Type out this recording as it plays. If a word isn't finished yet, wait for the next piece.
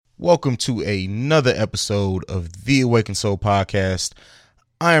Welcome to another episode of the Awakened Soul Podcast.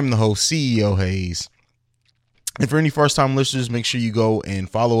 I am the host, CEO Hayes. And for any first-time listeners, make sure you go and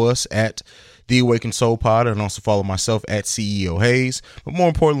follow us at the Awakened Soul Pod, and also follow myself at CEO Hayes. But more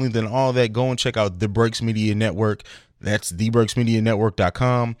importantly than all that, go and check out the Digress Media Network. That's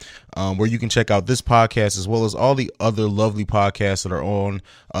thebreaksmedianetwork.com, where you can check out this podcast as well as all the other lovely podcasts that are on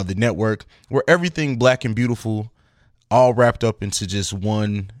the network, where everything black and beautiful, all wrapped up into just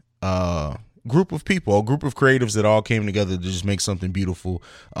one group of people, a group of creatives that all came together to just make something beautiful.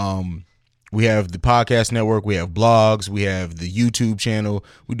 We have the podcast network, we have blogs, we have the YouTube channel.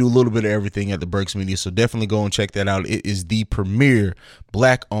 We do a little bit of everything at the Breaks Media, so definitely go and check that out. It is the premier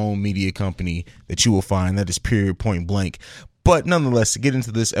black-owned media company that you will find. That is period, point blank. But nonetheless, to get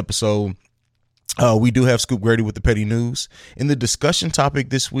into this episode, we do have Scoop Grady with the Petty News. In the discussion topic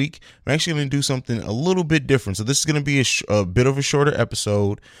this week, I'm actually going to do something a little bit different. So this is going to be a bit of a shorter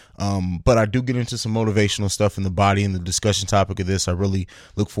episode, but I do get into some motivational stuff in the body and the discussion topic of this. I really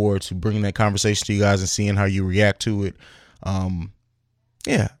look forward to bringing that conversation to you guys and seeing how you react to it.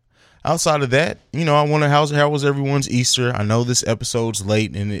 Outside of that, I wonder how was everyone's Easter? I know this episode's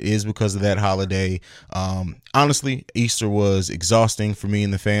late, and it is because of that holiday. Honestly, Easter was exhausting for me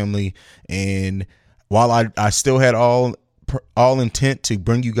and the family. And while I still had all intent to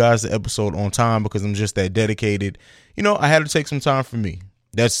bring you guys the episode on time because I'm just that dedicated, I had to take some time for me.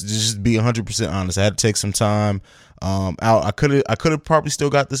 That's just be 100% honest. I had to take some time out. I could have probably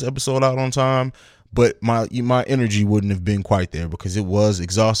still got this episode out on time, but my energy wouldn't have been quite there because it was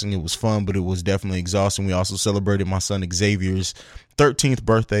exhausting. It was fun, but it was definitely exhausting. We also celebrated my son Xavier's 13th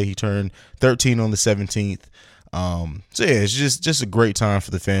birthday. He turned 13 on the 17th. So yeah, it's just a great time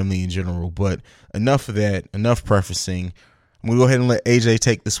for the family in general. But enough of that, enough prefacing. I'm going to go ahead and let AJ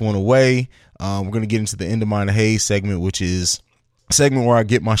take this one away. We're going to get into the End of Mind of Hayes segment, which is a segment where I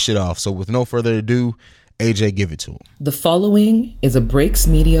get my shit off. So with no further ado, AJ, give it to him. The following is a Breaks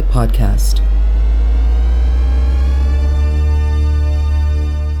Media podcast.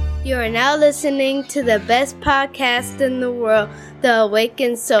 You are now listening to the best podcast in the world, The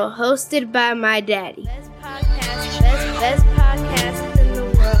Awakened Soul, hosted by my daddy. Best podcast in the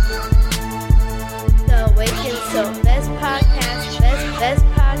world, The Awakened Soul. Best podcast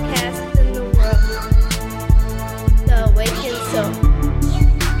in the world, The Awakened Soul.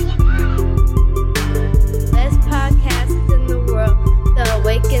 Best podcast in the world, The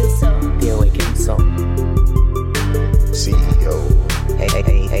Awakened Soul. The Awakened Soul. CEO.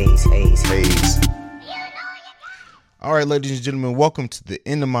 Hayes. All right, ladies and gentlemen, welcome to the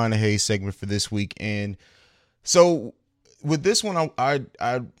End of Mind of Hayes segment for this week. And so with this one, I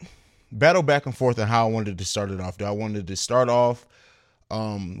battled back and forth on how I wanted to start it off. Do I wanted to start off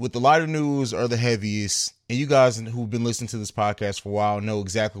with the lighter news or the heaviest? And you guys who've been listening to this podcast for a while know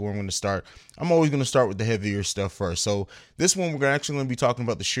exactly where I'm going to start. I'm always going to start with the heavier stuff first. So this one, we're actually going to be talking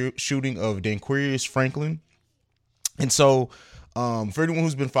about the shooting of Digress Franklin. And so for anyone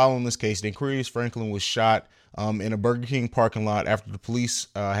who's been following this case, Digress Franklin was shot in a Burger King parking lot after the police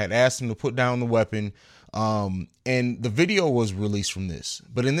had asked him to put down the weapon. And the video was released from this.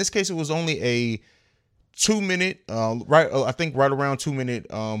 But in this case, it was only a 2-minute, right around 2-minute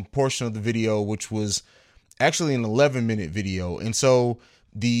portion of the video, which was actually an 11-minute video. And so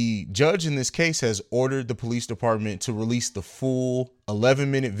the judge in this case has ordered the police department to release the full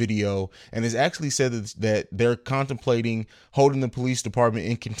 11-minute video and has actually said that they're contemplating holding the police department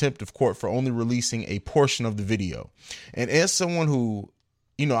in contempt of court for only releasing a portion of the video. And as someone who,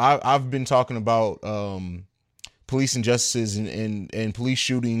 I've been talking about police injustices and police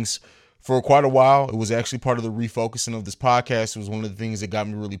shootings for quite a while. It was actually part of the refocusing of this podcast. It was one of the things that got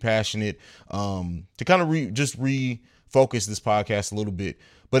me really passionate to kind of refocus this podcast a little bit.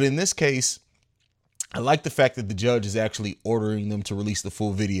 But in this case, I like the fact that the judge is actually ordering them to release the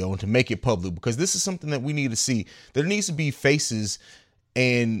full video and to make it public, because this is something that we need to see. There needs to be faces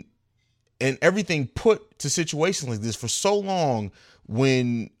and everything put to situations like this. For so long,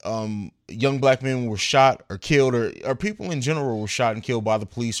 when young black men were shot or killed, or people in general were shot and killed by the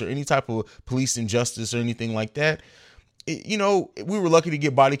police, or any type of police injustice or anything like that, we were lucky to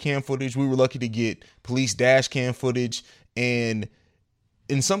get body cam footage. We were lucky to get police dash cam footage. And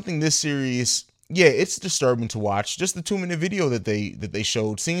in something this serious, yeah, it's disturbing to watch. Just the 2-minute video that they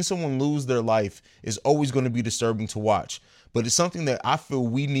showed, seeing someone lose their life is always going to be disturbing to watch. But it's something that I feel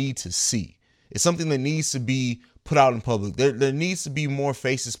we need to see. It's something that needs to be put out in public. There needs to be more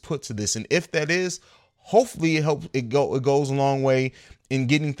faces put to this. And if that is, hopefully it goes a long way in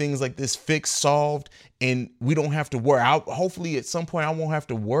getting things like this fixed, solved, and we don't have to worry. Hopefully at some point I won't have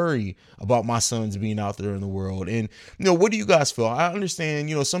to worry about my sons being out there in the world. And, what do you guys feel? I understand,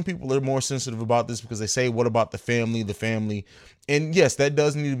 some people are more sensitive about this because they say, what about the family? And yes, that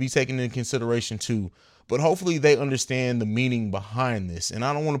does need to be taken into consideration too. But hopefully they understand the meaning behind this. And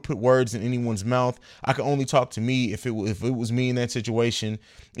I don't want to put words in anyone's mouth. I can only talk to me if it was me in that situation.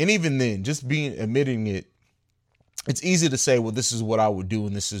 And even then, just admitting it, it's easy to say, well, this is what I would do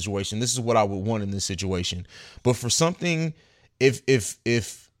in this situation. This is what I would want in this situation. But for something, if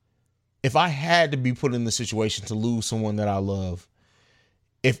I had to be put in the situation to lose someone that I love,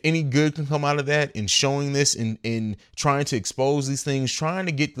 if any good can come out of that in showing this and in trying to expose these things, trying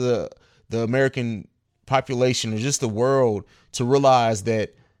to get the American population or just the world to realize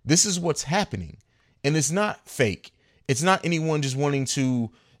that this is what's happening. And it's not fake. It's not anyone just wanting to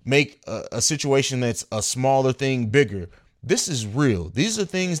make a situation that's a smaller thing bigger. This is real. These are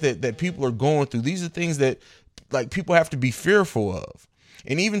things that people are going through. These are things that like people have to be fearful of.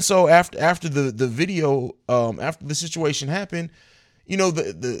 And even so, after the video, after the situation happened,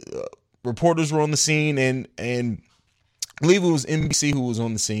 the reporters were on the scene, and I believe it was NBC who was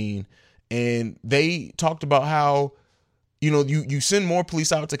on the scene, and they talked about how, you send more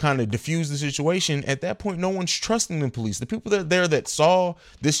police out to kind of diffuse the situation. At that point, no one's trusting the police. The people that saw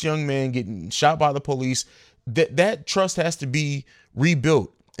this young man getting shot by the police, that trust has to be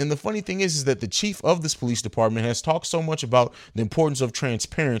rebuilt. And the funny thing is that the chief of this police department has talked so much about the importance of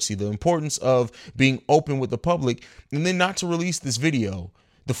transparency, the importance of being open with the public, and then not to release this video,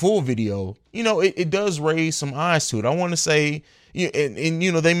 the full video, it does raise some eyes to it. I want to say, and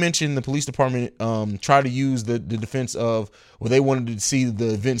they mentioned the police department try to use the defense of, well, they wanted to see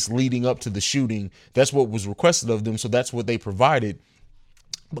the events leading up to the shooting. That's what was requested of them. So that's what they provided.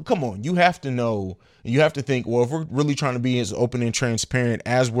 But come on, you have to know, you have to think, well, if we're really trying to be as open and transparent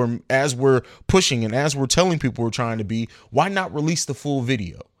as we're pushing and as we're telling people we're trying to be, why not release the full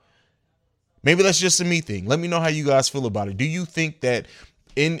video? Maybe that's just a me thing. Let me know how you guys feel about it. Do you think that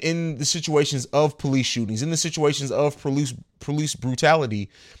in the situations of police shootings, in the situations of police brutality,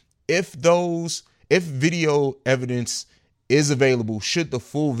 if video evidence is available, should the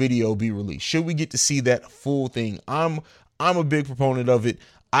full video be released? Should we get to see that full thing? I'm a big proponent of it.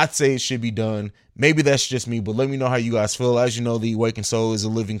 I'd say it should be done. Maybe that's just me, but let me know how you guys feel. As you know, the Awakened Soul is a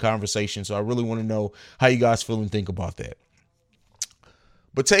living conversation, so I really want to know how you guys feel and think about that.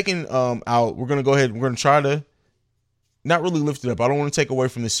 But taking out, we're going to go ahead, we're going to try to not really lift it up. I don't want to take away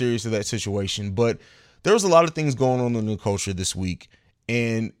from the seriousness of that situation, but there was a lot of things going on in the culture this week,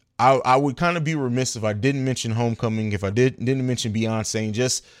 and I would kind of be remiss if I didn't mention Homecoming, if I didn't mention Beyonce, and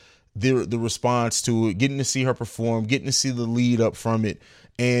just the response to it, getting to see her perform, getting to see the lead up from it.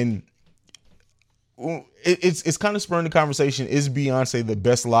 And it's kind of spurring the conversation. Is Beyonce the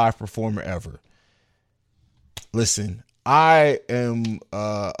best live performer ever? Listen, I am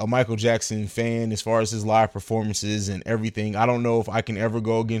a Michael Jackson fan as far as his live performances and everything. I don't know if I can ever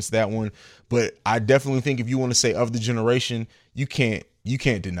go against that one, but I definitely think if you want to say of the generation, you can't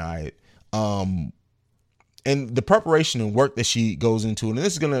deny it. And the preparation and work that she goes into, and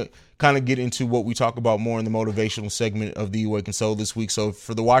this is going to kind of get into what we talk about more in the motivational segment of the Awakened Soul this week. So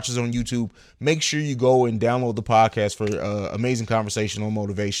for the watchers on YouTube, make sure you go and download the podcast for amazing conversation on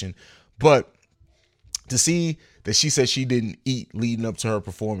motivation. But to see that she said she didn't eat leading up to her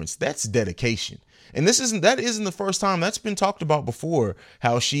performance, that's dedication. And that isn't the first time. That's been talked about before,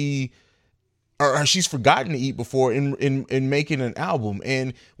 how she's forgotten to eat before in making an album.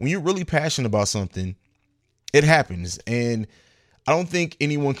 And when you're really passionate about something, it happens. And I don't think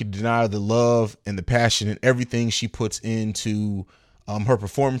anyone could deny the love and the passion and everything she puts into her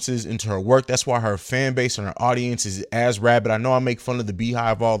performances, into her work. That's why her fan base and her audience is as rabid. I know I make fun of the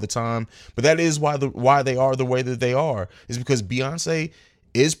Beehive all the time, but that is why they are the way that they are, is because Beyonce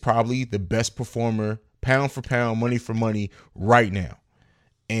is probably the best performer, pound for pound, money for money right now.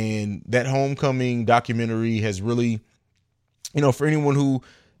 And that Homecoming documentary has really, for anyone who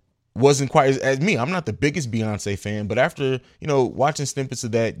wasn't quite as me, I'm not the biggest Beyonce fan, but after, watching snippets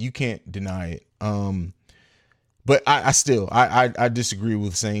of that, you can't deny it. But I still disagree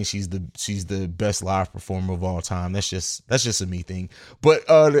with saying she's the best live performer of all time. That's just a me thing. But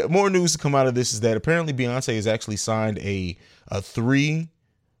more news to come out of this is that apparently Beyonce has actually signed a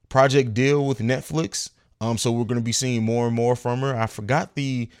 3-project deal with Netflix. So we're going to be seeing more and more from her. I forgot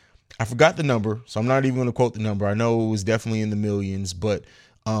the number, so I'm not even going to quote the number. I know it was definitely in the millions, but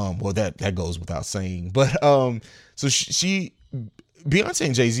that goes without saying. But so she Beyonce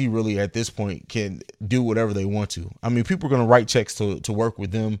and Jay-Z really at this point can do whatever they want to. I mean, people are going to write checks to work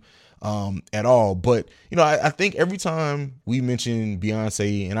with them at all. But, you know, I think every time we mention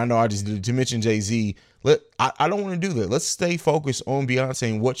Beyonce, and I know I just did to mention Jay-Z, I don't want to do that. Let's stay focused on Beyonce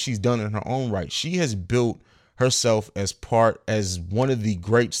and what she's done in her own right. She has built herself as one of the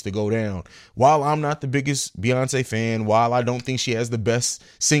greats to go down. While I'm not the biggest Beyonce fan, while I don't think she has the best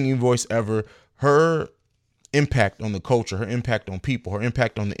singing voice ever, her impact on the culture, her impact on people, her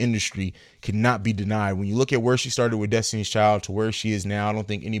impact on the industry cannot be denied. When you look at where she started with Destiny's Child to where she is now, I don't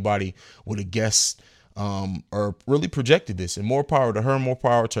think anybody would have guessed or really projected this. And more power to her, more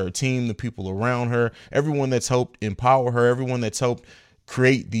power to her team, the people around her, everyone that's helped empower her, everyone that's helped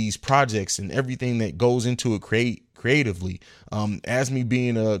create these projects and everything that goes into it creatively. As me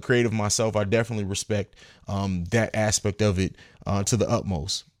being a creative myself, I definitely respect that aspect of it to the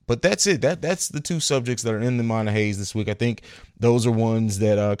utmost. But that's it. That's the two subjects that are in the Mind of Hayes this week. I think those are ones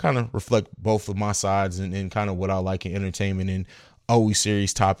that kind of reflect both of my sides and kind of what I like in entertainment and always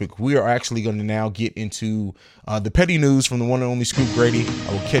serious topic. We are actually going to now get into the petty news from the one and only Scoop Grady.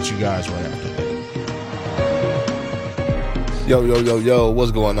 I will catch you guys right after that. Yo,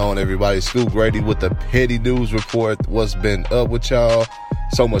 what's going on, everybody? Scoop Grady with the Petty News Report. What's been up with y'all?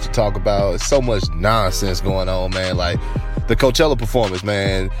 So much to talk about. So much nonsense going on, man. Like the Coachella performance,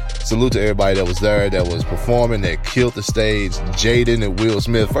 man. Salute to everybody that was there, that was performing, that killed the stage. Jaden and Will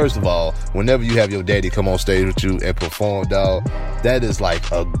Smith. First of all, whenever you have your daddy come on stage with you and perform, dog, that is like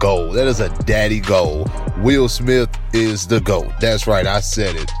a goal. That is a daddy goal. Will Smith is the GOAT. That's right, I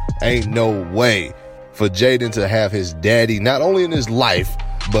said it. Ain't no way for Jaden to have his daddy, not only in his life,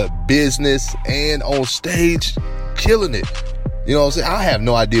 but business and on stage, killing it. You know what I'm saying? I have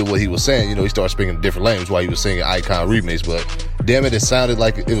no idea what he was saying. You know, he started speaking a different language while he was singing Icon remix, but damn it, it sounded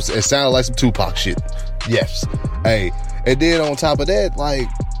like some Tupac shit. Yes. Hey, and then on top of that, like,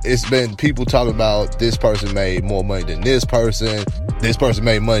 it's been people talking about this person made more money than this person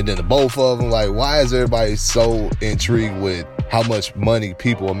made money than the both of them. Like, why is everybody so intrigued with how much money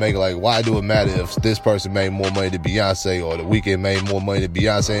people are making? Like, why do it matter if this person made more money than Beyonce or The Weeknd made more money than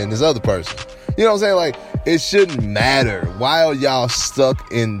Beyonce and this other person? You know what I'm saying? Like, it shouldn't matter. Why are y'all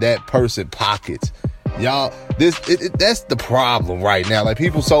stuck in that person's pockets? Y'all, that's the problem right now. Like,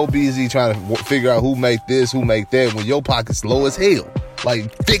 people so busy trying to figure out who make this, who make that, when your pocket's low as hell.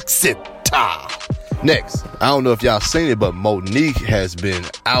 Like, fix it. Next, I don't know if y'all seen it, but Monique has been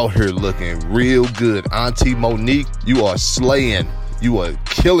out here looking real good. Auntie Monique, you are slaying. You are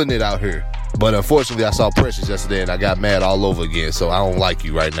killing it out here. But unfortunately, I saw Precious yesterday and I got mad all over again, so I don't like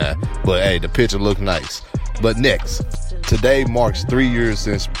you right now. But hey, the picture looked nice. But next, today marks 3 years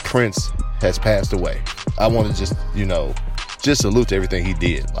since Prince has passed away. I want to just salute to everything he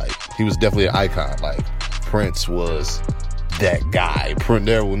did. Like, he was definitely an icon. Like, Prince was that guy.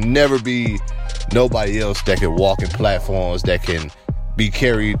 There will never be nobody else that can walk in platforms, that can be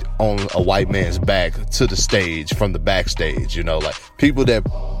carried on a white man's back to the stage from the backstage. You know, like, people that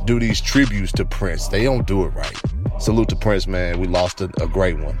do these tributes to Prince, they don't do it right. Salute to Prince, man. We lost a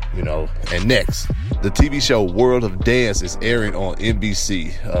great one, you know. And next, the TV show World of Dance is airing on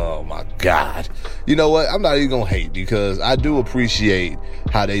NBC. Oh my God. You know what? I'm not even gonna hate, because I do appreciate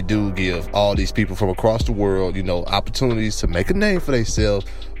how they do give all these people from across the world, you know, opportunities to make a name for themselves.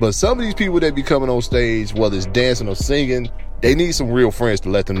 But some of these people that be coming on stage, whether it's dancing or singing, they need some real friends to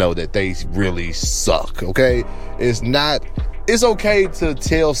let them know that they really suck, okay? It's okay to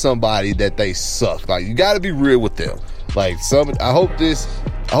tell somebody that they suck. Like, you gotta be real with them. Like, I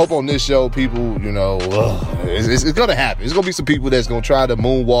hope on this show, people, you know, it's gonna happen. It's gonna be some people that's gonna try to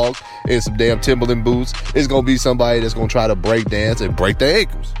moonwalk in some damn Timberland boots. It's gonna be somebody that's gonna try to break dance and break their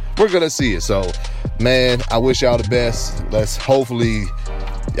ankles. We're gonna see it. So, man, I wish y'all the best. Hopefully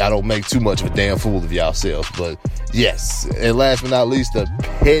y'all don't make too much of a damn fool of yourselves. But yes, and last but not least, the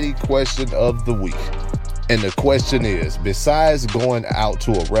petty question of the week. And the question is, besides going out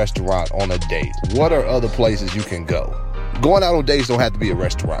to a restaurant on a date, what are other places you can go? Going out on dates don't have to be a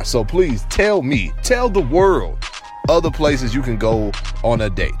restaurant. So please tell the world, other places you can go on a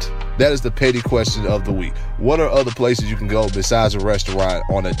date. That is the petty question of the week. What are other places you can go besides a restaurant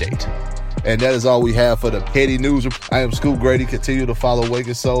on a date? And that is all we have for the petty news. I am Scoop Grady. Continue to follow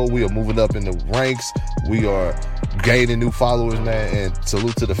Waking Soul. We are moving up in the ranks. We are gaining new followers, man. And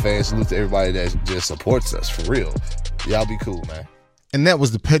salute to the fans. Salute to everybody that just supports us, for real. Y'all be cool, man. And that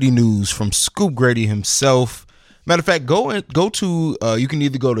was the petty news from Scoop Grady himself. Matter of fact, go to you can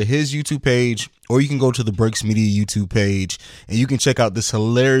either go to his YouTube page or you can go to the Breaks Media YouTube page, and you can check out this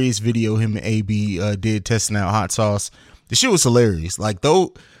hilarious video him and AB did testing out hot sauce. The shit was hilarious. Like,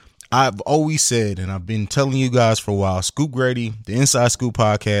 though, I've always said, and I've been telling you guys for a while, Scoop Grady, the Inside Scoop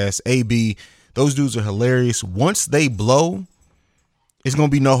podcast, AB, those dudes are hilarious. Once they blow, it's going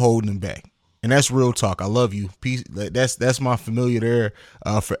to be no holding them back. And that's real talk. I love you. Peace. That's my familiar there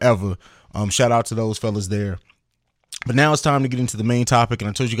forever. Shout out to those fellas there. But now it's time to get into the main topic. And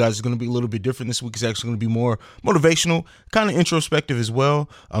I told you guys it's going to be a little bit different this week. It's actually going to be more motivational, kind of introspective as well.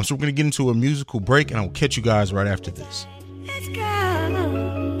 So we're going to get into a musical break, and I will catch you guys right after this. Let's go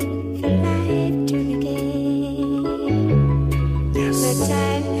for life to begin. Yes. The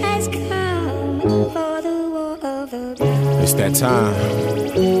time has come for the war of the blood. It's that time.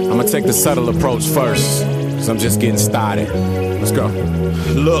 I'm gonna take the subtle approach first, cause I'm just getting started. Let's go.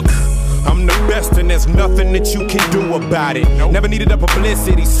 Look, I'm the best and there's nothing that you can do about it. Never needed a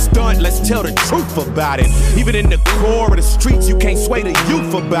publicity stunt, let's tell the truth about it. Even in the core of the streets, you can't sway the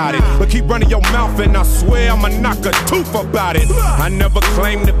youth about it. But keep running your mouth and I swear I'ma knock a tooth about it. I never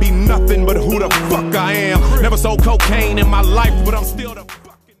claimed to be nothing but who the fuck I am. Never sold cocaine in my life, but I'm still the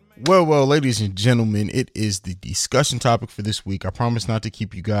fucking man. Well, ladies and gentlemen, it is the discussion topic for this week. I promise not to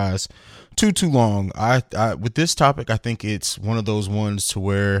keep you guys too long. I with this topic, I think it's one of those ones to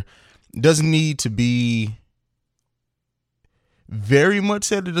where it doesn't need to be very much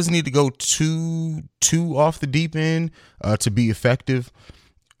said. It doesn't need to go too off the deep end to be effective.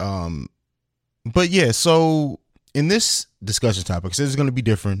 But yeah, so in this discussion topic, it's going to be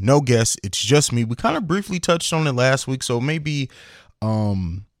different. No guests. It's just me. We kind of briefly touched on it last week, so maybe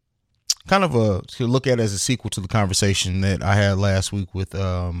kind of to look at it as a sequel to the conversation that I had last week with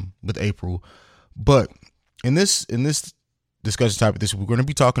April. But in this discussion topic this week, we're going to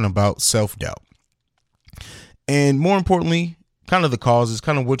be talking about self-doubt, and more importantly, kind of the causes,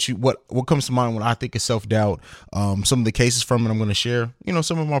 kind of what comes to mind when I think of self-doubt. Some of the cases from it, I'm going to share,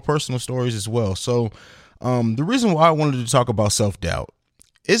 some of my personal stories as well. So the reason why I wanted to talk about self-doubt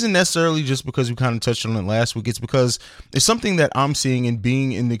isn't necessarily just because we kind of touched on it last week. It's because it's something that I'm seeing, and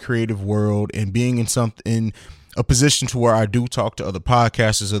being in the creative world and being in a position to where I do talk to other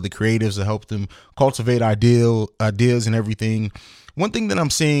podcasters, other creatives, to help them cultivate ideas and everything. One thing that I'm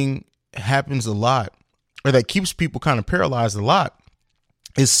seeing happens a lot, or that keeps people kind of paralyzed a lot,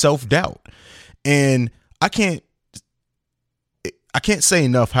 is self-doubt. And I can't say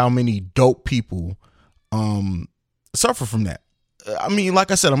enough how many dope people suffer from that. I mean,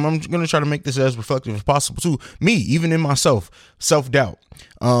 like I said, I'm going to try to make this as reflective as possible to me, even in myself, self-doubt.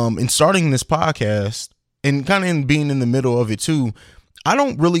 In starting this podcast, and kind of in being in the middle of it too, I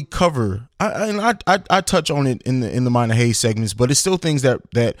don't really cover. I touch on it in the Minor Hayes segments, but it's still things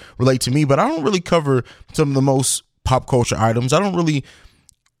that relate to me. But I don't really cover some of the most pop culture items. I don't really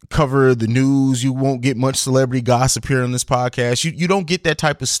cover the news. You won't get much celebrity gossip here on this podcast. You don't get that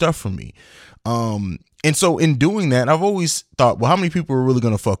type of stuff from me. And so in doing that, I've always thought, well, how many people are really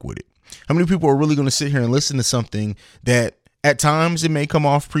going to fuck with it? How many people are really going to sit here and listen to something that at times it may come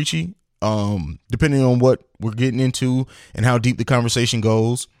off preachy, depending on what we're getting into and how deep the conversation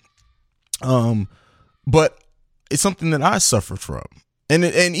goes. But it's something that I suffered from. And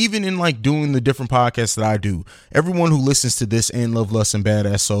even in like doing the different podcasts that I do, everyone who listens to this and Love, Lust, and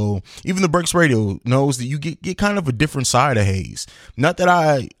Badass Soul, even the Breaks Radio, knows that you get kind of a different side of Hayes. Not that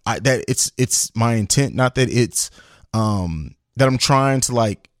that it's my intent, not that it's that I'm trying to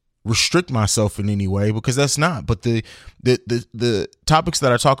like restrict myself in any way, because that's not. But the topics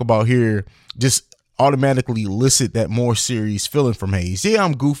that I talk about here just automatically elicit that more serious feeling from Hayes. Yeah,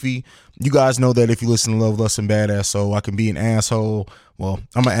 I'm goofy. You guys know that if you listen to Love, Lust, and Badass Soul, I can be an asshole. Well,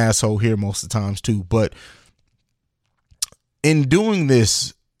 I'm an asshole here most of the times too. But in doing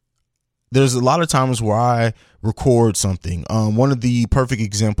this, there's a lot of times where I record something. One of the perfect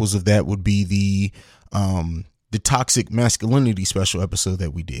examples of that would be the toxic masculinity special episode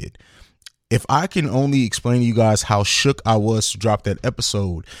that we did. If I can only explain to you guys how shook I was to drop that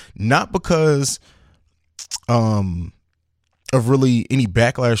episode, not because of really any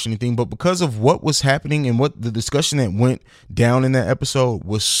backlash or anything, but because of what was happening and what the discussion that went down in that episode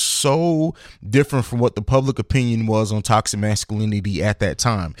was so different from what the public opinion was on toxic masculinity at that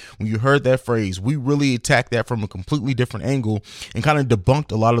time. When you heard that phrase, we really attacked that from a completely different angle and kind of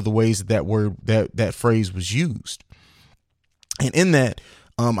debunked a lot of the ways that phrase was used. And in that,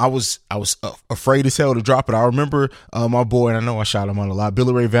 I was afraid as hell to drop it. I remember my boy, and I know I shout him out a lot,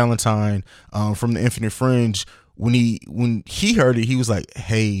 Billy Ray Valentine from the Infinite Fringe. When he heard it, he was like,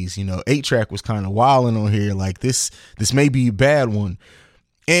 Hayes, 8-Track was kind of wilding on here. Like this may be a bad one.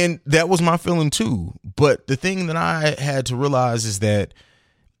 And that was my feeling too. But the thing that I had to realize is that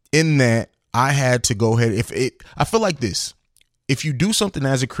in that I had to go ahead. I feel like this, if you do something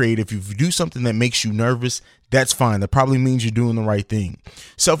as a creative, if you do something that makes you nervous, that's fine. That probably means you're doing the right thing.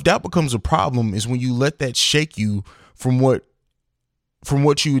 Self-doubt becomes a problem is when you let that shake you from what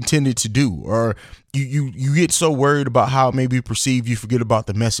you intended to do, or you get so worried about how it may be perceived, you forget about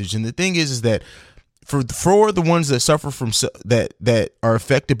the message. And the thing is that for the ones that suffer from that are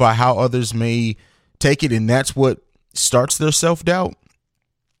affected by how others may take it, and that's what starts their self-doubt,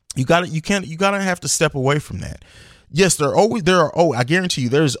 you gotta have to step away from that. Yes, I guarantee you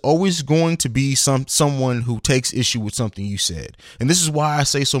there's always going to be someone who takes issue with something you said. And this is why I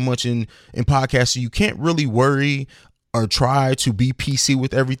say so much in podcasts, you can't really worry or try to be PC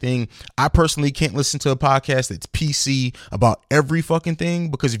with everything. I personally can't listen to a podcast that's PC about every fucking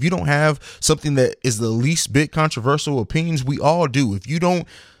thing, because if you don't have something that is the least bit controversial opinions, we all do. If you don't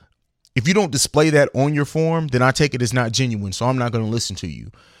display that on your form, then I take it as not genuine. So I'm not going to listen to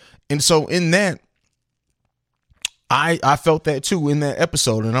you. And so in that, I felt that too in that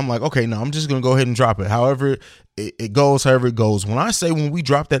episode, and I'm like, okay, no, I'm just going to go ahead and drop it. However it goes. When we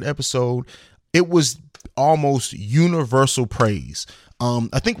dropped that episode, it was almost universal praise.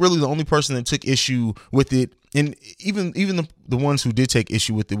 I think really the only person that took issue with it, and even the ones who did take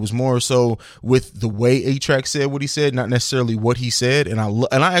issue with it, was more so with the way A-Track said what he said, not necessarily what he said. And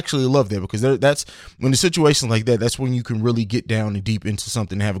I actually love that, because that's when the situations like that, that's when you can really get down and deep into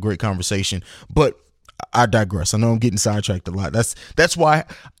something and have a great conversation. But I digress. I know I'm getting sidetracked a lot. That's why,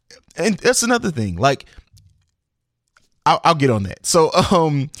 and that's another thing. Like, I'll get on that. So,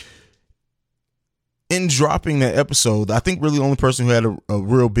 in dropping that episode, I think really the only person who had a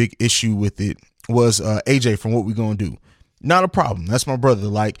real big issue with it was AJ from What We Gonna Do. Not a problem. That's my brother.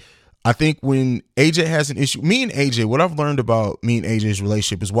 Like, I think when AJ has an issue, me and AJ, what I've learned about me and AJ's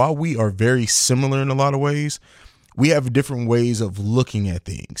relationship is while we are very similar in a lot of ways, we have different ways of looking at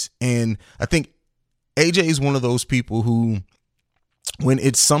things. And I think AJ is one of those people who, when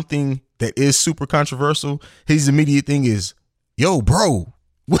it's something that is super controversial, his immediate thing is, yo, bro,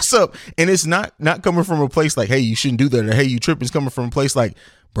 what's up? And it's not coming from a place like, hey, you shouldn't do that, or hey, you tripping. It's coming from a place like,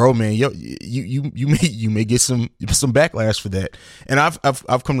 bro, man, yo, you may get some backlash for that. And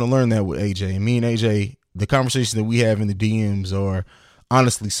I've come to learn that with AJ. And me and AJ, the conversation that we have in the DMs are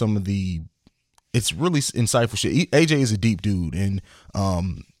honestly it's really insightful shit. AJ is a deep dude. And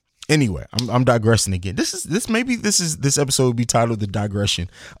anyway, I'm digressing again. This episode would be titled The Digression.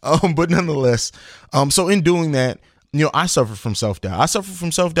 But nonetheless, so in doing that, I suffer from self-doubt. I suffer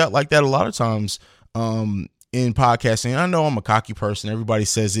from self-doubt like that a lot of times in podcasting. I know I'm a cocky person. Everybody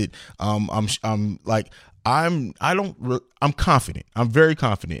says it. I'm confident. I'm very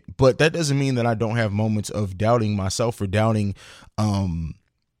confident, but that doesn't mean that I don't have moments of doubting myself or doubting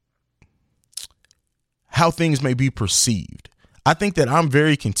how things may be perceived. I think that I'm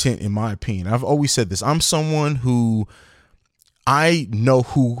very content, in my opinion. I've always said this. I'm someone who, I know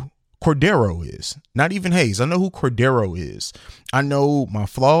who Cordero is, not even Hayes. I know who Cordero is. I know my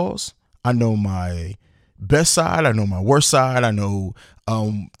flaws. I know my best side. I know my worst side. I know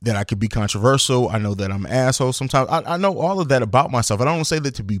that I could be controversial. I know that I'm an asshole sometimes. I know all of that about myself. I don't say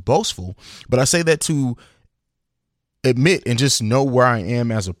that to be boastful, but I say that to admit and just know where I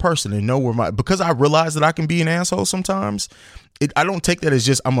am as a person, and know because I realize that I can be an asshole sometimes. I don't take that as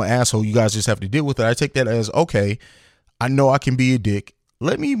just, I'm an asshole, you guys just have to deal with it. I take that as, okay, I know I can be a dick.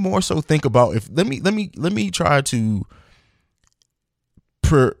 Let me more so think about let me try to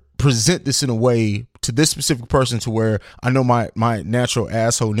present this in a way to this specific person to where I know my natural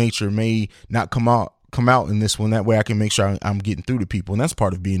asshole nature may not come out in this one. That way I can make sure I'm getting through to people. And that's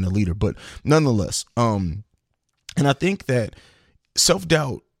part of being a leader. But nonetheless, and I think that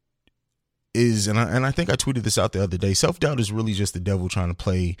self-doubt is, and I think I tweeted this out the other day, self-doubt is really just the devil trying to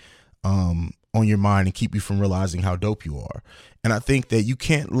play on your mind and keep you from realizing how dope you are. And I think that you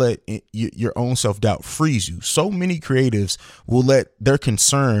can't let your own self-doubt freeze you. So many creatives will let their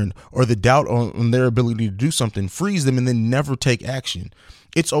concern or the doubt on their ability to do something freeze them and then never take action.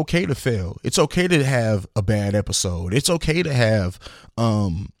 It's okay to fail. It's okay to have a bad episode. It's okay to have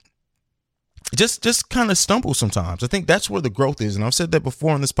just kind of stumble sometimes. I think that's where the growth is. And I've said that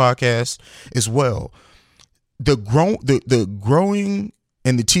before on this podcast as well. The growing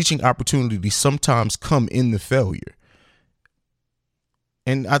and the teaching opportunities sometimes come in the failure.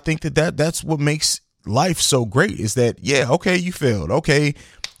 And I think that's what makes life so great, is that, yeah, okay, you failed. Okay,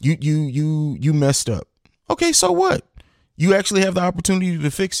 you messed up. Okay, so what? You actually have the opportunity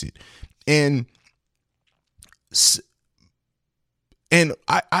to fix it. And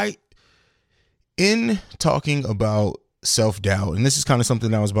I in talking about self-doubt, and this is kind of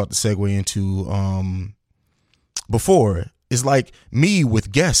something I was about to segue into before, is like me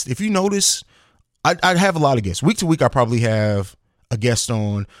with guests. If you notice, I have a lot of guests. Week to week, I probably have a guest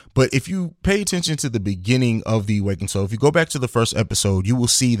on. But if you pay attention to the beginning of the Awakened Soul, if you go back to the first episode, you will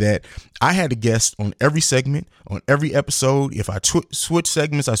see that I had a guest on every segment, on every episode. If I switch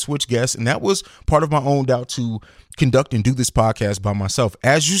segments, I switch guests. And that was part of my own doubt to conduct and do this podcast by myself.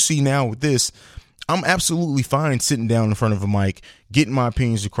 As you see now with this, I'm absolutely fine sitting down in front of a mic, getting my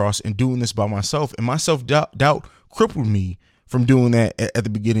opinions across and doing this by myself. And my self-doubt crippled me from doing that at the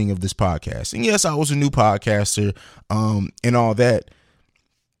beginning of this podcast. And yes, I was a new podcaster, and all that,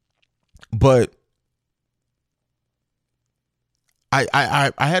 but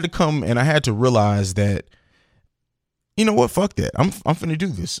I had to come and I had to realize that, you know what, fuck that. I'm finna do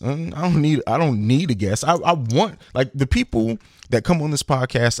this. I don't need a guest. I want, like, the people that come on this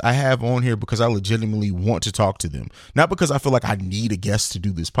podcast I have on here because I legitimately want to talk to them, not because I feel like I need a guest to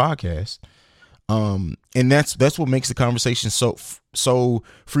do this podcast. And that's what makes the conversation so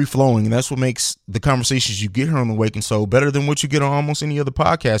free flowing. And that's what makes the conversations you get here on the Awakened Soul better than what you get on almost any other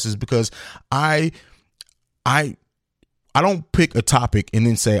podcast, is because I don't pick a topic and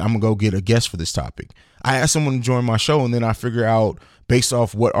then say, I'm gonna go get a guest for this topic. I ask someone to join my show, and then I figure out based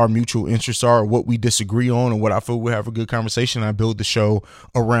off what our mutual interests are, or what we disagree on, or what I feel we'll have a good conversation. I build the show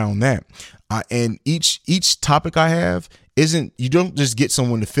around that. And each topic I have you don't just get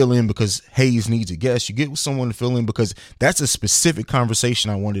someone to fill in because Hayes needs a guest. You get someone to fill in because that's a specific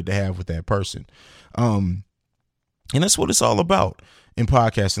conversation I wanted to have with that person. And that's what it's all about in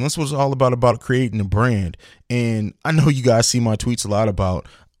podcasting. That's what it's all about creating a brand. And I know you guys see my tweets a lot about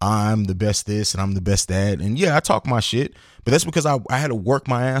I'm the best this and I'm the best that. And yeah, I talk my shit, but that's because I had to work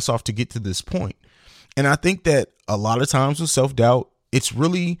my ass off to get to this point. And I think that a lot of times with self-doubt, it's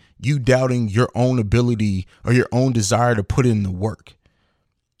really you doubting your own ability or your own desire to put in the work.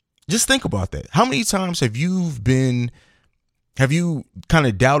 Just think about that. How many times have you kind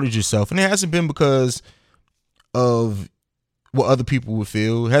of doubted yourself? And it hasn't been because of what other people would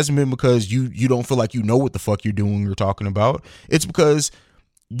feel. It hasn't been because you don't feel like you know what the fuck you're doing or talking about. It's because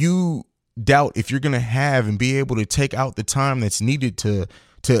you doubt if you're going to have and be able to take out the time that's needed to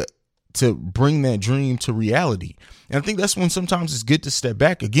bring that dream to reality. And I think that's when sometimes it's good to step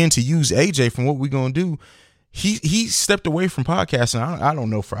back. Again, to use AJ from what we're going to do, he stepped away from podcasting. I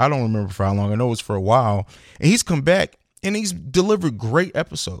don't remember for how long. I know it's for a while. And he's come back and he's delivered great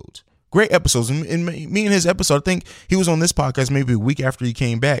episodes. And me and his episode, I think he was on this podcast maybe a week after he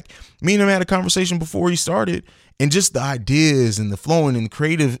came back. Me and him had a conversation before he started, and just the ideas and the flowing and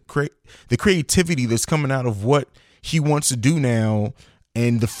the creativity that's coming out of what he wants to do now,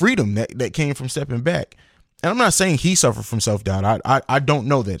 and the freedom that came from stepping back. And I'm not saying he suffered from self-doubt. I don't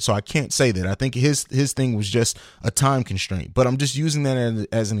know that, so I can't say that. I think his thing was just a time constraint, but I'm just using that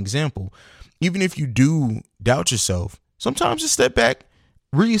as an example. Even if you do doubt yourself, sometimes just step back,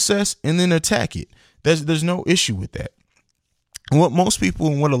 reassess, and then attack it. There's no issue with that. And what most people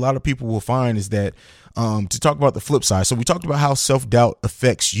and what a lot of people will find is that to talk about the flip side. So we talked about how self-doubt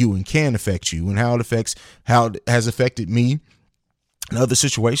affects you and can affect you, and how it has affected me and other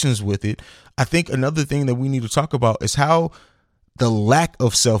situations with it. I think another thing that we need to talk about is how the lack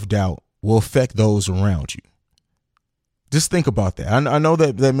of self-doubt will affect those around you. Just think about that. I know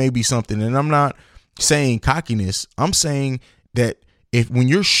that may be something, and I'm not saying cockiness. I'm saying that when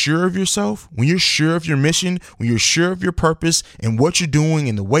you're sure of yourself, when you're sure of your mission, when you're sure of your purpose and what you're doing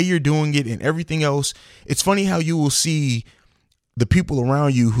and the way you're doing it and everything else, it's funny how you will see the people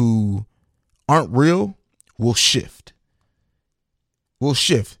around you who aren't real will shift.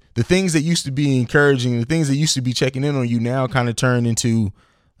 The things that used to be encouraging, the things that used to be checking in on you now kind of turn into,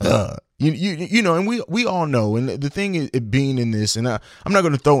 you know, and we all know. And the thing is, it being in this, and I'm not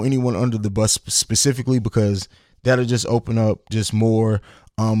going to throw anyone under the bus specifically because that'll just open up just more.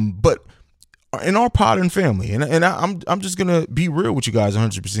 But in our Podern family, and I'm just gonna be real with you guys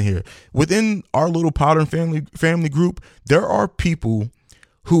 100% here. Within our little Podern family group, there are people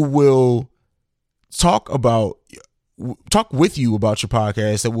who will talk with you about your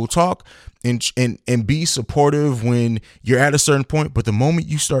podcast, that will talk and be supportive when you're at a certain point. But the moment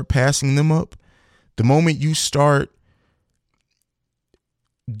you start passing them up, the moment you start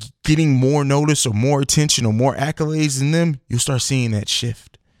getting more notice or more attention or more accolades than them, you'll start seeing that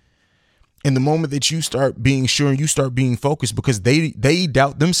shift. And the moment that you start being sure and you start being focused because they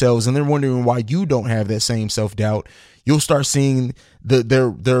doubt themselves and they're wondering why you don't have that same self-doubt, you'll start seeing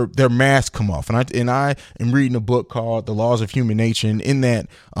their mask come off. And I am reading a book called The Laws of Human Nature. And in that,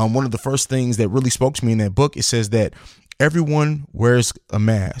 one of the first things that really spoke to me in that book, it says that everyone wears a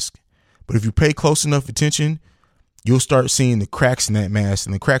mask, but if you pay close enough attention, you'll start seeing the cracks in that mask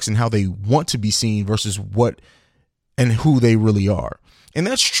and the cracks in how they want to be seen versus what and who they really are. And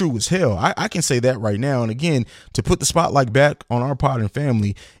that's true as hell. I can say that right now. And again, to put the spotlight back on our pod and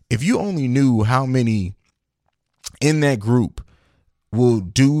family, if you only knew how many in that group will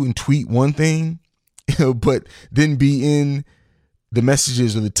do and tweet one thing, but then be in the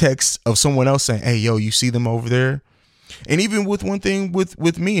messages or the text of someone else saying, hey, yo, you see them over there? And even with one thing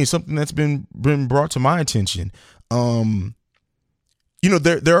with me, something that's been brought to my attention, there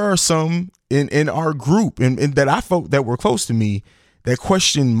are some in our group and that I felt that were close to me that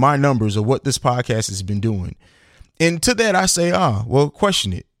question my numbers of what this podcast has been doing. And to that I say, well,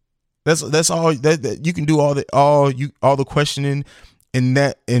 question it. That's all that you can do, all the questioning and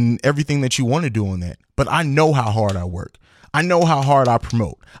that and everything that you want to do on that. But I know how hard I work. I know how hard I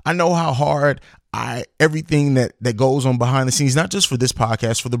promote. I know how hard everything that goes on behind the scenes, not just for this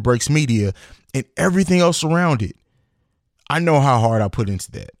podcast, for the Breaks Media and everything else around it. I know how hard I put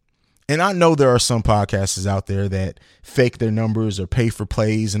into that. And I know there are some podcasters out there that fake their numbers or pay for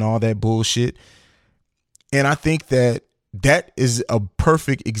plays and all that bullshit. And I think that is a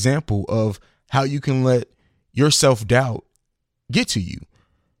perfect example of how you can let your self-doubt get to you.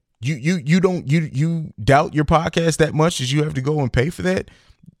 You doubt your podcast that much that you have to go and pay for that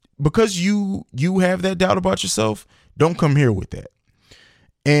because you have that doubt about yourself. Don't come here with that.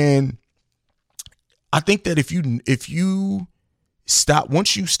 And I think that if you stop,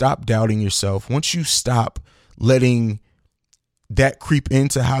 once you stop doubting yourself, once you stop letting that creep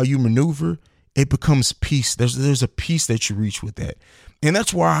into how you maneuver, it becomes peace. There's a peace that you reach with that. And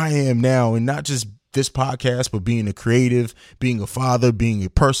that's where I am now. And not just this podcast, but being a creative, being a father, being a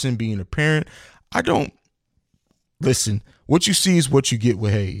person, being a parent. Listen, what you see is what you get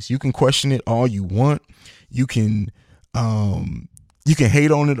with Hayes. You can question it all you want. You can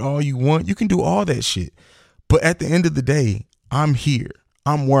hate on it all you want. You can do all that shit. But at the end of the day, I'm here.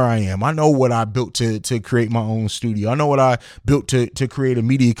 I'm where I am. I know what I built to create my own studio. I know what I built to create a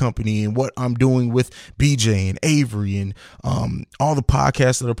media company and what I'm doing with BJ and Avery and all the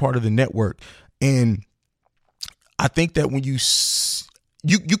podcasts that are part of the network. And I think that when you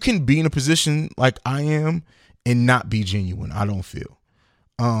can be in a position like I am and not be genuine, I don't feel.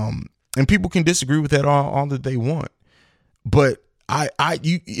 And people can disagree with that all that they want. But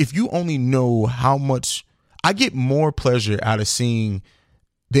if you only know how much, I get more pleasure out of seeing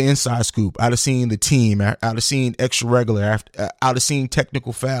the inside scoop, out of seeing the team, out of seeing extra regular, out of seeing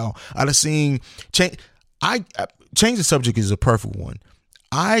technical foul, out of seeing change the subject is a perfect one.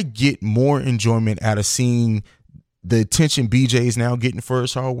 I get more enjoyment out of seeing the attention BJ is now getting for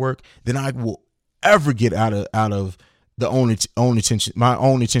his hard work than I will ever get out of the my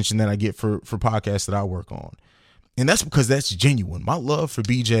own attention that I get for podcasts that I work on. And that's because that's genuine. My love for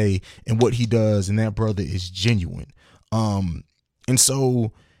BJ and what he does and that brother is genuine. And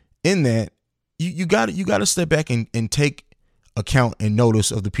so in that, you got to step back and take account and notice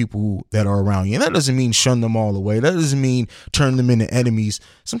of the people that are around you. And that doesn't mean shun them all away. That doesn't mean turn them into enemies.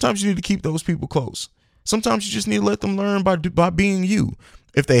 Sometimes you need to keep those people close. Sometimes you just need to let them learn by being you.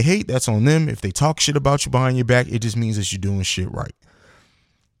 If they hate, that's on them. If they talk shit about you behind your back, it just means that you're doing shit right.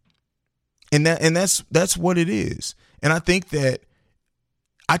 And that's what it is. And I think that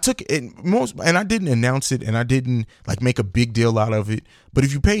I took it and I didn't announce it and I didn't make a big deal out of it. But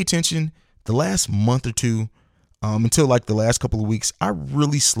if you pay attention, the last month or two, until the last couple of weeks, I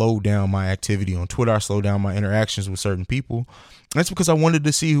really slowed down my activity on Twitter. I slowed down my interactions with certain people. And that's because I wanted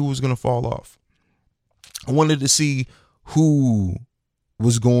to see who was going to fall off. I wanted to see who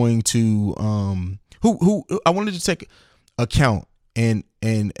was going to, who I wanted to take account and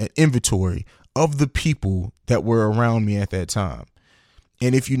an inventory of the people that were around me at that time.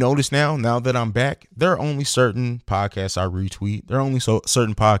 And if you notice now that I'm back, there are only certain podcasts I retweet. There are only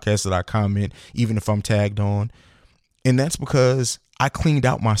certain podcasts that I comment, even if I'm tagged on. And that's because I cleaned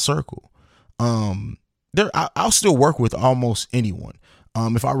out my circle. I'll still work with almost anyone.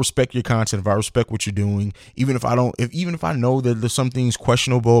 If I respect your content, if I respect what you're doing, even if I know that there's some things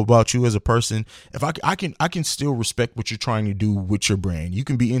questionable about you as a person, if I can still respect what you're trying to do with your brand. You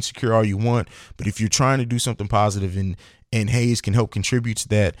can be insecure all you want, but if you're trying to do something positive and Hayes can help contribute to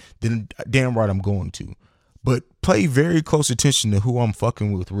that, then damn right I'm going to. But pay very close attention to who I'm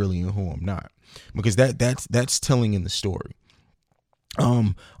fucking with really and who I'm not, because that's telling in the story.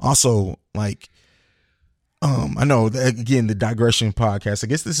 Also, I know that, again, the digression podcast, I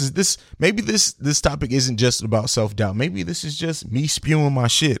guess this topic isn't just about self-doubt. Maybe this is just me spewing my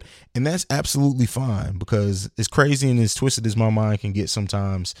shit, and that's absolutely fine, because as crazy and as twisted as my mind can get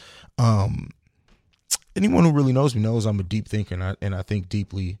sometimes, anyone who really knows me knows I'm a deep thinker, and I think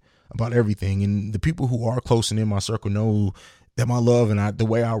deeply about everything. And the people who are close and in my circle know that my love and the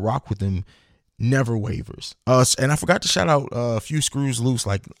way I rock with them never wavers. And I forgot to shout out a few screws loose.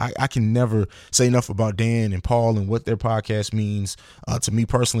 Like I can never say enough about Dan and Paul and what their podcast means to me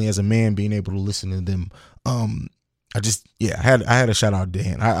personally as a man, being able to listen to them. I had a shout out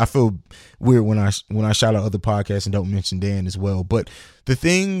Dan. I feel weird when I shout out other podcasts and don't mention Dan as well. But the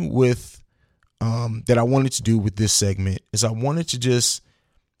thing with that I wanted to do with this segment is I wanted to just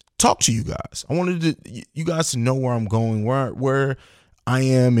talk to you guys. I wanted you guys to know where I'm going, where I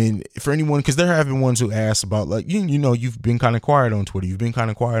am, and for anyone, because there have been ones who ask about, like, you know, you've been kind of quiet on Twitter, you've been kind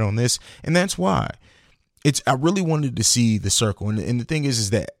of quiet on this, and that's why. I really wanted to see the circle, and the thing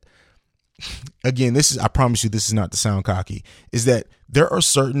is that, again, I promise you, this is not to sound cocky, is that there are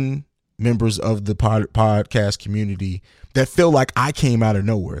certain members of the podcast community that feel like I came out of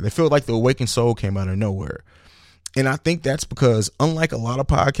nowhere. They feel like the Awakened Soul came out of nowhere. And I think that's because, unlike a lot of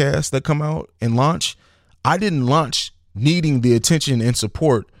podcasts that come out and launch, I didn't launch needing the attention and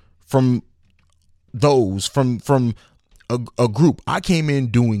support from those, from a group. I came in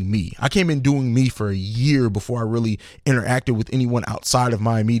doing me. I came in doing me for a year before I really interacted with anyone outside of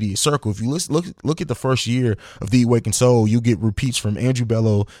my immediate circle. If you look at the first year of The Awakened Soul, you get repeats from Andrew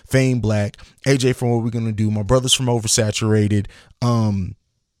Bello, Fame Black, AJ from What We're Gonna Do, my brothers from Oversaturated, and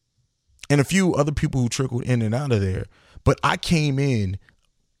a few other people who trickled in and out of there. But I came in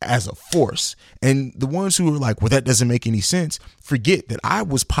as a force. And the ones who are like, well, that doesn't make any sense, forget that I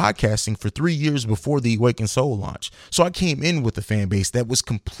was podcasting for 3 years before the Awakened Soul launch. So I came in with a fan base that was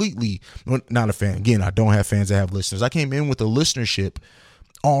completely not a fan. Again, I don't have fans that have listeners. I came in with a listenership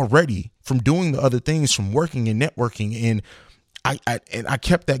already from doing the other things, from working and networking. And I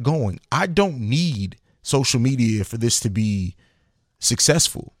kept that going. I don't need social media for this to be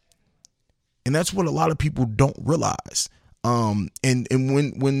successful. And that's what a lot of people don't realize. And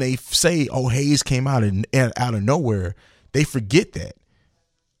when they say, oh, Hayes came out of nowhere, they forget that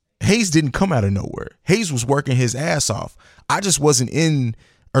Hayes didn't come out of nowhere. Hayes was working his ass off. I just wasn't in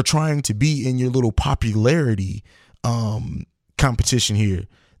or trying to be in your little popularity competition here.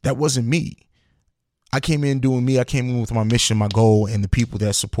 That wasn't me. I came in doing me. I came in with my mission, my goal, and the people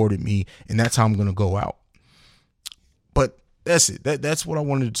that supported me, and that's how I'm going to go out. But that's it. That's what I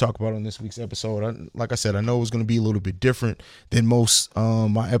wanted to talk about on this week's episode. Like I said, I know it was going to be a little bit different than most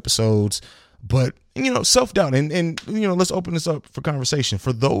my episodes, but self-doubt and let's open this up for conversation.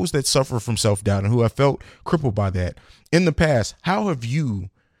 For those that suffer from self-doubt and who have felt crippled by that in the past, how have you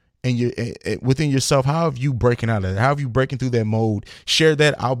and within yourself, how have you breaking out of that? How have you breaking through that mode? Share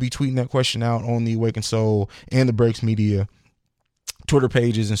that. I'll be tweeting that question out on the Awakened Soul and the Breaks Media Twitter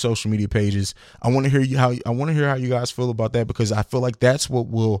pages and social media pages. I want to hear how you guys feel about that, because I feel like that's what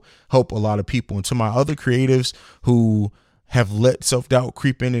will help a lot of people. And to my other creatives who have let self-doubt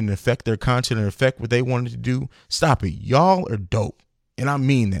creep in and affect their content and affect what they wanted to do, stop it. Y'all are dope. And I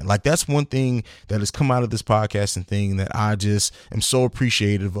mean that. Like, that's one thing that has come out of this podcasting thing that I just am so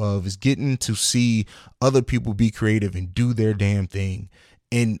appreciative of, is getting to see other people be creative and do their damn thing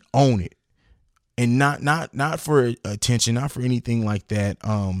and own it. And not for attention, not for anything like that.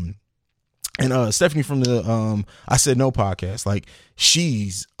 And Stephanie from the I Said No podcast, like,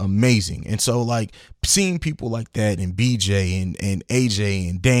 she's amazing. And so, like, seeing people like that, and BJ and AJ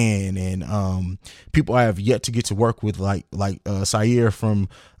and Dan and people I have yet to get to work with, like Sayer from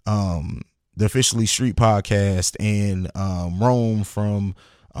the Officially Street podcast, and Rome from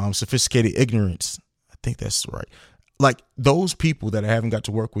Sophisticated Ignorance. I think that's right. Like, those people that I haven't got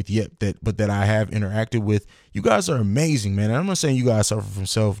to work with yet, but that I have interacted with, you guys are amazing, man. And I'm not saying you guys suffer from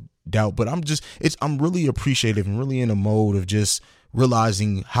self-doubt, but I'm really appreciative and really in a mode of just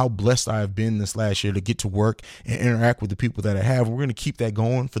realizing how blessed I have been this last year to get to work and interact with the people that I have. We're going to keep that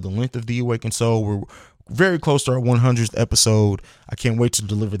going for the length of The Awakened Soul. We're very close to our 100th episode. I can't wait to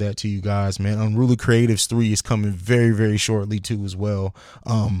deliver that to you guys, man. Unruly Creatives 3 is coming very, very shortly too as well.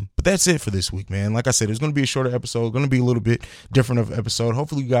 But that's it for this week, man. Like I said, it's going to be a shorter episode, going to be a little bit different of an episode.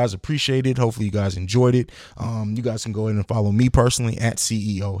 Hopefully you guys appreciate it. Hopefully you guys enjoyed it. You guys can go ahead and follow me personally at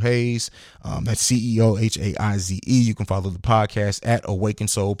CEO Hayes. That's CEO HAIZE. You can follow the podcast at Awakened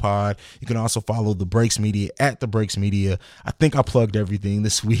Soul Pod. You can also follow the Breaks Media at the Breaks Media. I think I plugged everything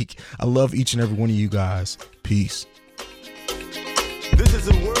this week. I love each and every one of you guys. Peace. This is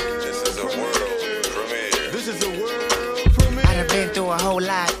a world premiere. This is a world premiere. I done been through a whole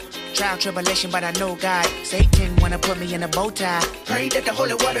lot. Trial, tribulation, but I know God. Satan wanna put me in a bow tie. Pray that the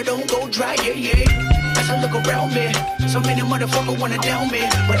holy water don't go dry, yeah. As I look around me, so many motherfuckers wanna down me,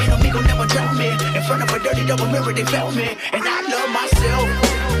 but enemy gon' never drown me. In front of a dirty double mirror, they found me, and I love myself.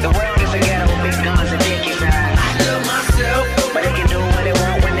 The world is a ghetto with big guns and dick inside. I love myself, but they can do what they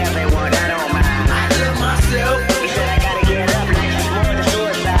want whenever they want. I don't mind. I love myself. He said I gotta get up, like it's more than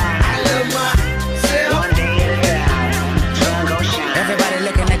suicide. I love myself.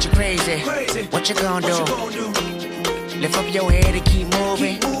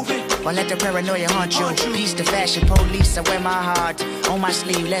 Or let the paranoia haunt you. Peace to fashion, police, I wear my heart on my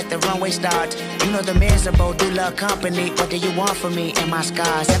sleeve, let the runway start. You know the miserable do love company. What do you want from me and my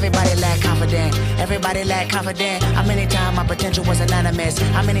scars? Everybody lack confident. Everybody lack confident. How many times my potential was anonymous?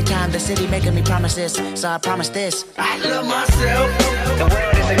 How many times the city making me promises? So I promise this. I love myself. The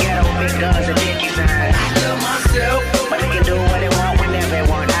world is a ghetto with big guns and dicky signs. I love myself. But they can do what they want whenever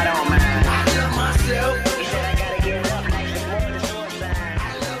they want.